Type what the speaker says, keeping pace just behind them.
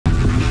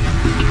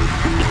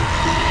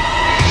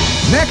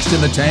Next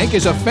in the tank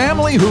is a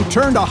family who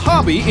turned a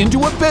hobby into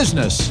a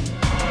business.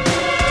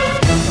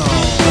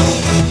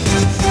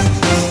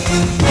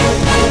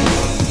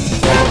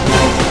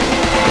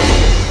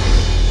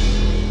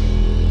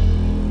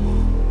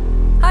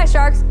 Hi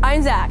Sharks,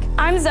 I'm Zach.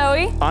 I'm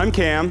Zoe. I'm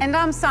Cam. And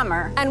I'm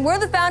Summer. And we're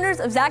the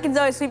founders of Zach and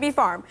Zoe's Sweet Bee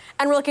Farm,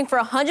 and we're looking for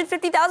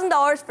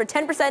 $150,000 for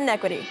 10% in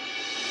equity.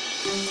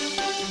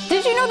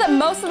 Did you know that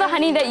most of the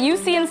honey that you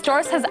see in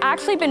stores has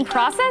actually been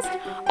processed?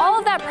 All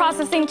of that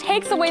processing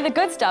takes away the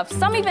good stuff.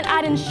 Some even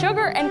add in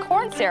sugar and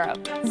corn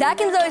syrup.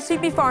 Zach and Zoe's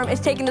Sweet Bee Farm is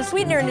taking the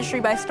sweetener industry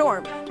by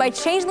storm by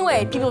changing the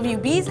way people view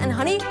bees and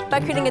honey by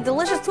creating a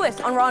delicious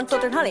twist on raw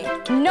unfiltered honey.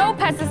 No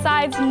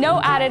pesticides,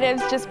 no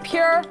additives, just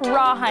pure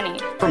raw honey.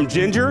 From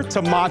ginger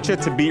to matcha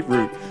to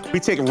beetroot, we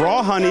take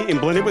raw honey and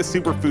blend it with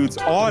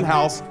superfoods, all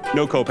in-house,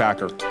 no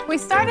co-packer. We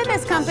started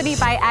this company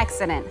by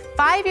accident.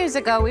 5 years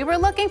ago, we were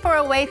looking for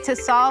a way to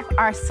solve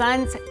our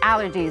son's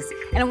allergies.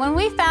 And when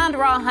we found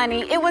raw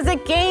honey, it was a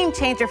game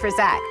changer for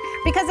Zach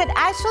because it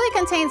actually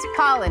contains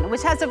pollen,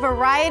 which has a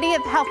variety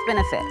of health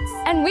benefits.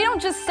 And we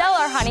don't just sell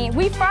our honey,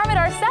 we farm it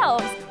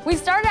ourselves. We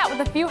started out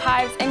with a few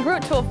hives and grew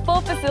it to a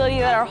full facility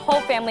that our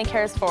whole family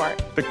cares for.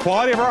 The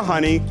quality of our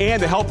honey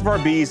and the health of our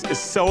bees is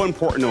so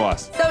important to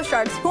us. So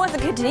Sharks, who wants to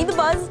continue the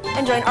buzz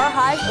and join our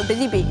hive of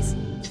busy bees?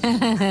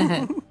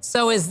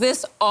 So is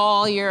this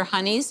all your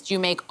honeys? Do you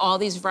make all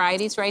these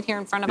varieties right here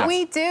in front of us?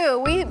 We do.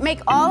 We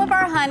make all of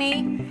our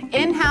honey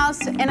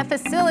in-house in a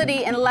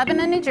facility in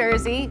Lebanon, New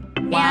Jersey.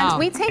 Wow. And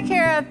we take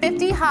care of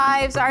 50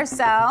 hives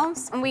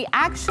ourselves. And we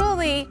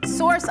actually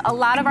source a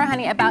lot of our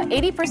honey, about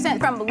 80%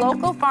 from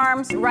local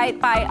farms right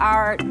by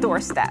our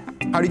doorstep.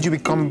 How did you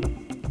become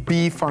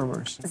bee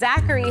farmers?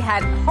 Zachary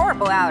had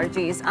horrible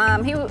allergies.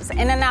 He was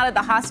in and out of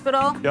the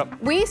hospital.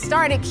 Yep. We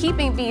started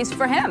keeping bees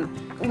for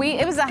him.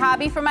 It was a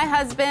hobby for my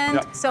husband,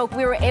 Yep. so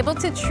we were able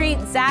to treat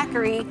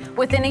Zachary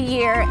within a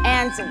year,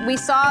 and we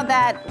saw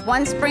that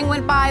one spring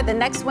went by, the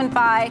next went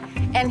by,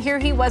 and here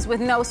he was with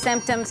no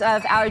symptoms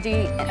of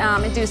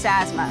allergy-induced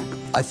asthma.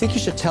 I think you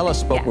should tell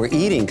us what we're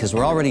eating, because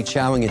we're already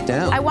chowing it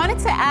down. I wanted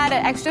to add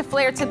an extra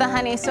flair to the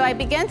honey, so I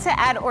began to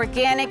add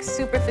organic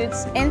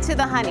superfoods into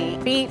the honey.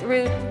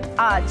 Beetroot,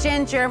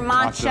 ginger,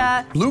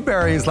 matcha.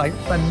 Blueberry is like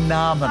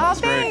phenomenal. Oh,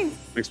 thanks.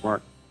 Thanks,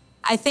 Mark.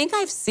 I think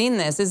I've seen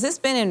this. Has this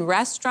been in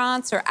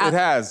restaurants or out? It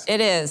has.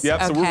 It is.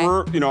 Yep. Okay.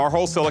 So we're our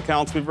wholesale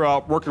accounts. We've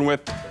working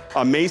with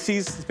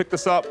Macy's has picked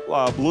us up,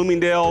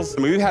 Bloomingdale's.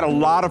 I mean, we've had a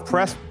lot of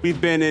press. We've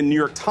been in New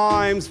York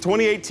Times.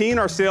 2018,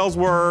 our sales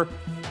were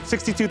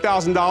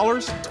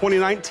 $62,000.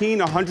 2019,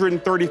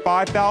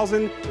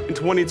 $135,000. In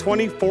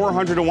 2020,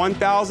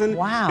 $401,000.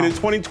 Wow. And in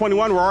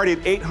 2021, we're already at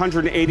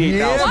 $888,000.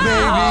 Yeah,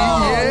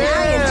 baby.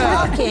 Now you're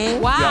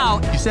talking.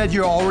 Wow. You said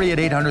you're already at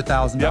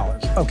 $800,000.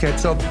 Yep. Okay,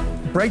 so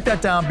break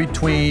that down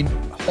between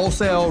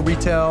wholesale,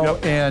 retail,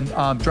 and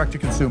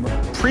direct-to-consumer.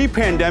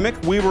 Pre-pandemic,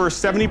 we were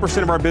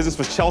 70% of our business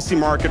was Chelsea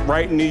Market,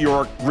 right in New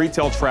York,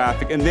 retail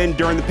traffic. And then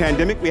during the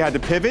pandemic, we had to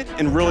pivot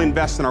and really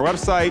invest in our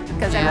website,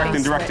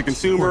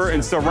 direct-to-consumer.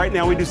 And so right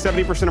now, we do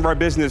 70% of our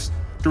business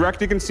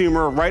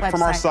direct-to-consumer, right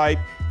from our site.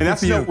 And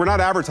that's we're not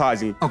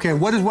advertising. Okay,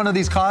 what does one of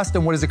these cost,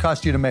 and what does it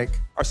cost you to make?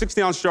 Our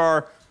 60-ounce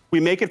jar,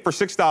 we make it for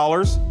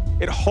 $6.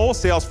 It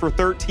wholesales for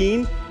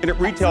 $13, and it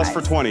retails for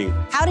 $20.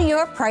 How do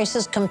your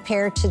prices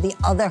compare to the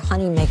other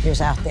honey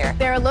makers out there?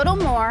 They're a little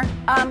more.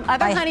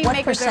 Other honey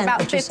makers are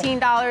about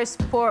 $15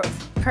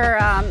 per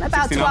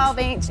about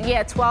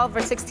 12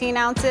 or 16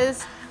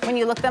 ounces when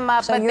you look them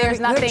up, So but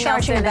there's nothing you're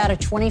charging else in about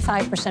it. a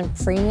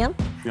 25% premium?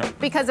 Yeah.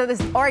 Because of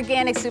this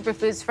organic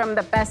superfoods from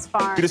the best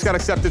farms. We just got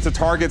accepted to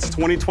Target's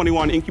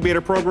 2021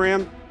 incubator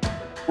program.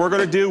 We're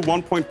going to do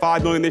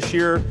 $1.5 million this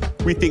year.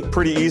 We think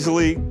pretty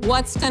easily.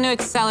 What's going to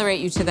accelerate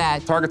you to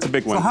that? Target's a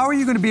big one. So how are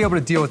you going to be able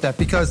to deal with that?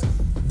 Because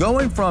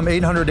going from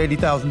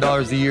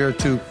 $880,000 a year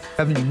to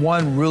having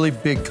one really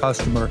big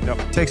customer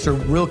takes a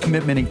real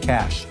commitment in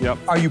cash. Yep.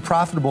 Are you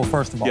profitable,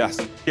 first of all? Yes.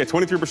 Yeah,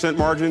 23%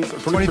 margins.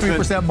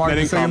 23%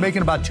 margin, so you're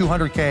making about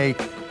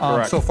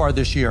 $200K so far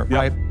this year,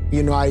 right?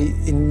 You know,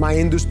 in my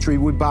industry,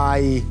 we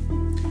buy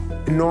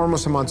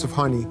enormous amounts of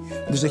honey.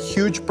 There's a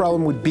huge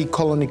problem with bee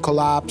colony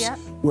collapse,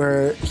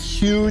 where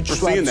huge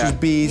swarms of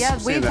bees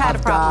we've had a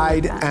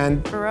problem died,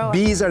 and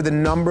bees are the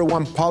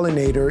 #1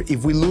 pollinator.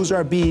 If we lose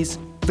our bees,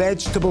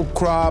 vegetable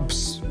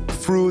crops,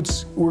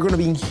 fruits, we're gonna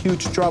be in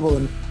huge trouble.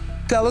 And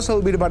tell us a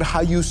little bit about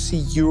how you see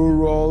your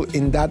role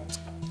in that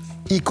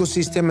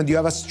ecosystem, and do you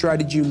have a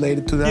strategy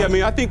related to that? Yeah, I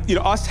mean, I think,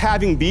 us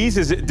having bees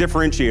is a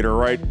differentiator,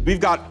 right? We've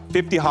got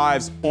 50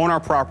 hives on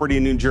our property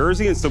in New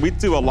Jersey, and so we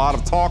do a lot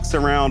of talks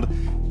around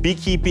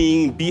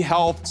beekeeping, bee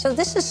health. So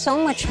this is so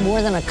much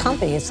more than a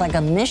company. It's like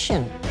a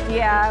mission.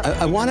 Yeah.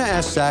 I want to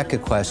ask Zach a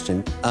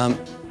question.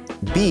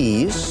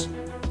 Bees,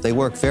 they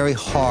work very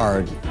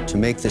hard to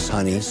make this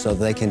honey so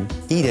they can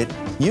eat it.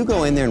 You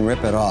go in there and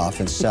rip it off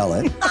and sell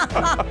it.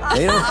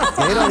 They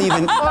don't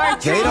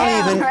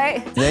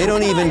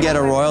even get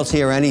a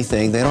royalty or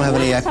anything. They don't have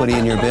any equity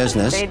in your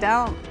business. They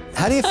don't.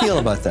 How do you feel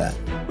about that?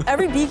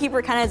 Every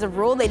beekeeper kind of has a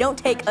rule. They don't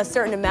take a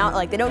certain amount,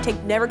 like they don't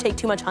never take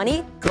too much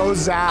honey. Go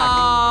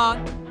Zach.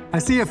 I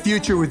see a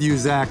future with you,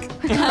 Zach.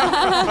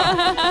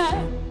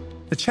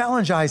 The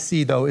challenge I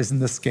see, though, is in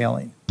the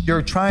scaling.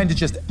 You're trying to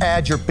just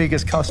add your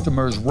biggest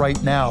customers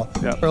right now,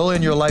 early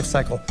in your life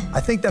cycle.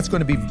 I think that's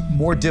going to be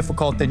more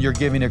difficult than you're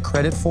giving it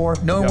credit for.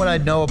 Knowing what I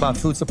know about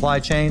food supply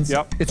chains,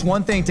 it's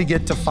one thing to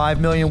get to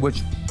 5 million,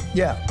 which,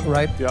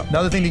 right?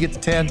 Another thing to get to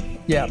 10,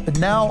 But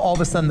now, all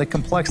of a sudden, the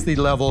complexity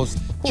levels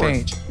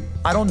change.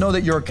 I don't know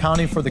that you're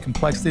accounting for the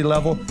complexity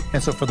level,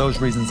 and so for those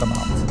reasons, I'm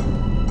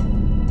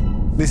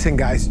out. Listen,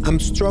 guys, I'm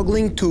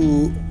struggling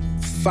to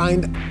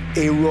find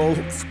a role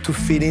to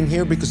fit in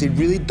here because it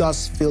really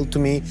does feel to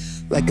me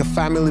like a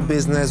family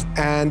business,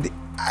 and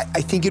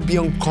I think it'd be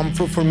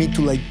uncomfortable for me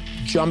to like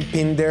jump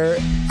in there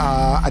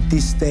at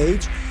this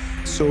stage.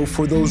 So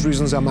for those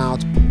reasons, I'm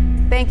out.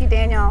 Thank you,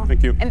 Daniel.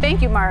 Thank you. And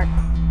thank you, Mark.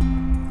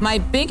 My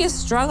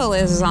biggest struggle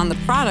is on the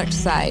product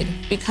side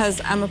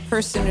because I'm a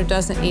person who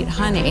doesn't eat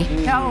honey.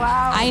 Oh,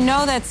 wow. I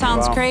know that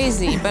sounds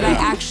crazy, but I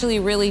actually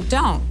really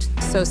don't.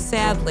 So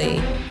sadly,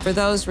 for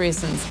those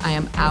reasons, I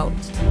am out.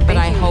 But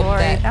I hope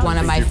that one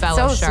of my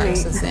fellow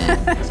sharks is in.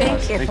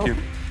 Thank you. Thank you.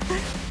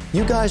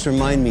 You guys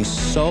remind me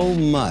so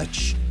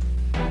much,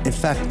 in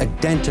fact,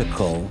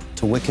 identical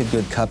to Wicked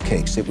Good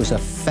Cupcakes. It was a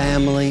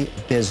family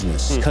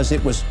business because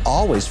it was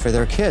always for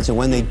their kids. And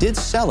when they did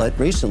sell it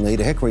recently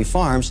to Hickory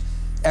Farms,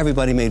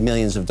 everybody made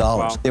millions of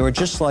dollars. They were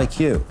just like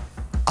you.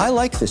 I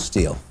like this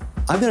deal.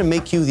 I'm gonna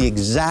make you the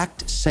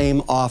exact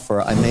same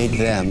offer I made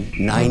them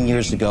 9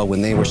 years ago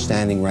when they were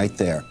standing right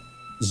there.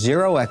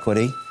 0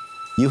 equity.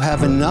 You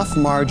have enough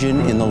margin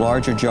in the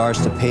larger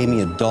jars to pay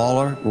me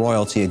 $1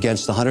 royalty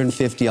against the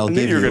 150 I'll give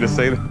you. You were gonna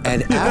say that.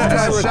 And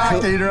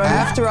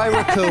after I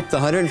recoup the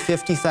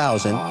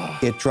 150,000,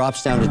 it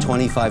drops down to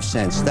 25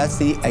 cents. That's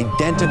the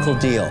identical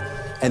deal.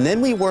 And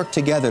then we worked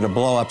together to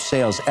blow up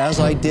sales,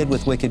 as I did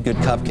with Wicked Good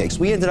Cupcakes.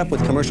 We ended up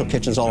with commercial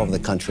kitchens all over the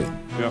country.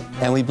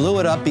 And we blew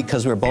it up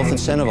because we were both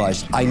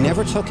incentivized. I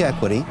never took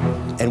equity,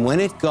 and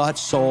when it got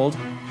sold,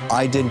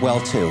 I did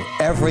well too.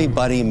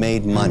 Everybody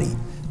made money.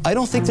 I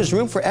don't think there's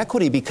room for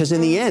equity because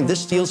in the end,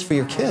 this deal's for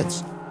your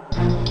kids.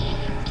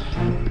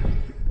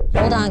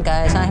 Hold on,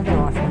 guys, I have an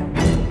offer.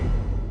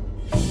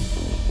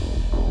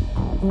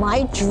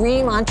 My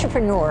dream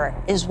entrepreneur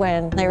is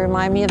when they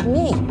remind me of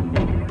me.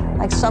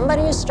 Like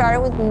somebody who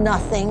started with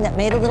nothing, that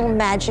made a little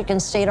magic and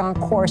stayed on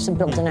course and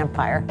built an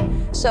empire.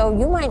 So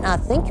you might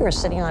not think you're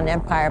sitting on an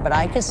empire, but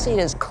I could see it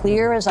as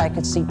clear as I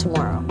could see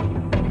tomorrow.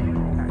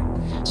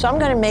 So I'm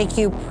going to make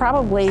you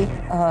probably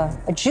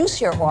a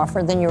juicier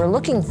offer than you were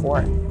looking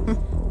for,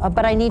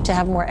 but I need to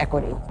have more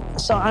equity.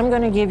 So I'm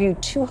going to give you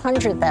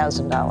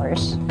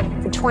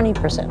 $200,000 for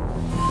 20%.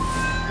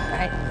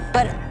 Right?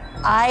 But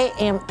I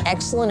am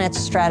excellent at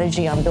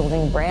strategy on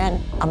building brand.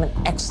 I'm an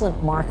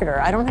excellent marketer.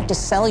 I don't have to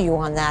sell you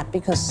on that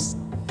because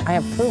I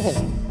have proven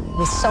it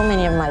with so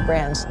many of my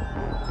brands.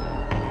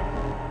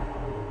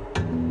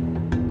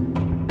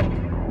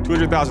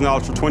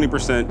 $200,000 for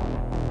 20%,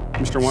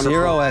 Mr. Wonderful.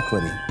 0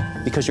 equity,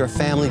 because you're a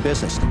family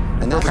business.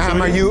 And that's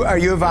Kam, are you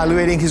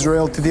evaluating his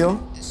royalty deal?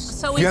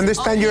 So You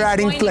understand you're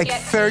adding like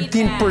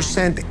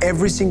 13%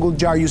 every single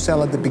jar you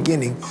sell at the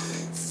beginning.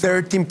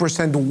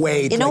 13%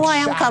 weight. You know why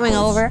I'm coming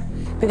over?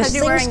 Because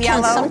you're things wearing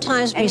can yellow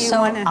sometimes be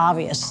so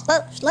obvious.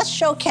 Let's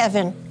show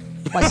Kevin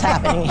what's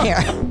happening here.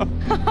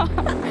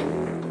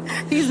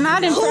 He's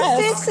not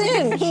impressed. Who fits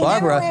in?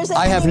 Barbara,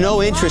 I have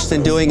no interest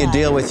in doing a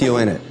deal with you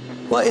in it.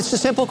 Well, it's a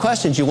simple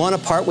question. Do you want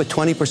to part with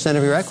 20%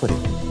 of your equity?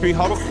 Can we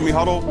huddle? Can we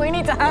huddle? We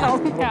need to huddle.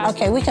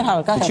 Okay, we can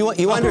huddle. Go ahead. But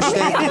you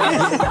understand,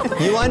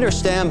 you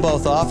understand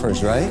both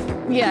offers, right?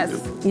 Yes,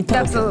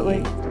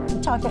 absolutely.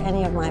 You talk to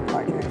any of my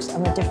partners.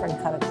 I'm a different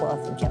cut of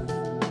cloth than Kevin.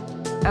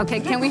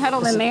 Okay, can we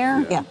huddle in there?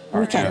 Yeah,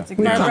 we can.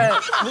 We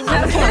love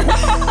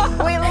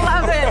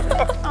it.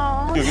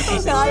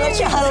 No, I'll let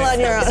you huddle on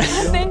your own.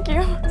 Thank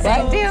you.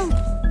 Same deal.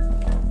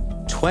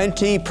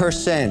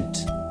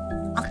 20%.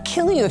 I'll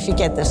kill you if you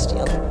get this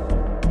deal.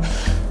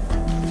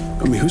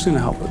 I mean, who's gonna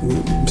help it?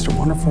 Mr.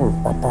 Wonderful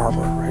or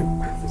Barbara, right?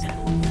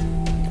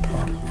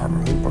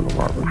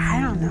 Barbara. I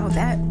don't know.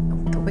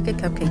 The Wicked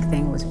Cupcake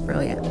thing was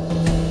brilliant.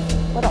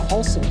 What a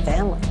wholesome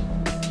family.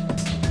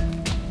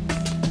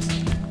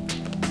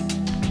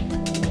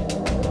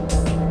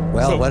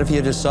 Well, So- what have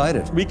you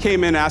decided? We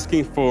came in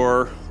asking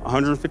for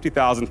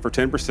 $150,000 for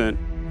 10%.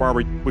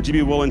 Barbara, would you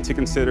be willing to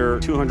consider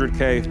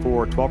 $200K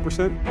for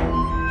 12%?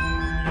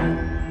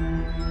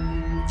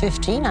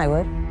 15, I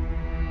would.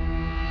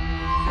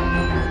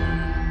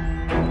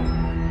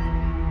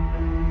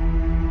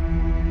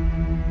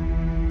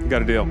 You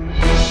got a deal.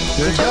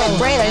 There you go.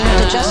 Great, I didn't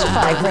have to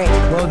justify. Great.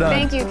 Well done.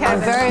 Thank you, I'm Kevin.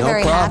 very, No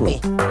very problem.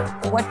 happy.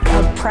 What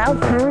proud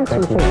parents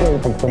we should be.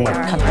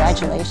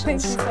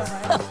 Congratulations.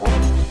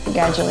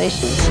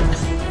 Congratulations.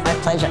 My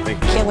pleasure.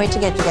 Can't wait to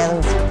get together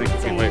with you. Thank you.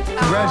 Can't wait.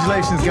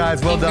 Congratulations,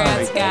 guys. Well done.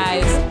 Congrats,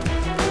 guys.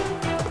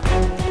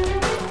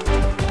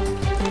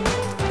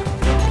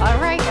 All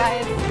right,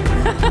 guys.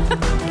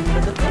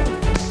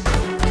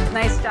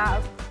 Nice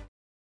job.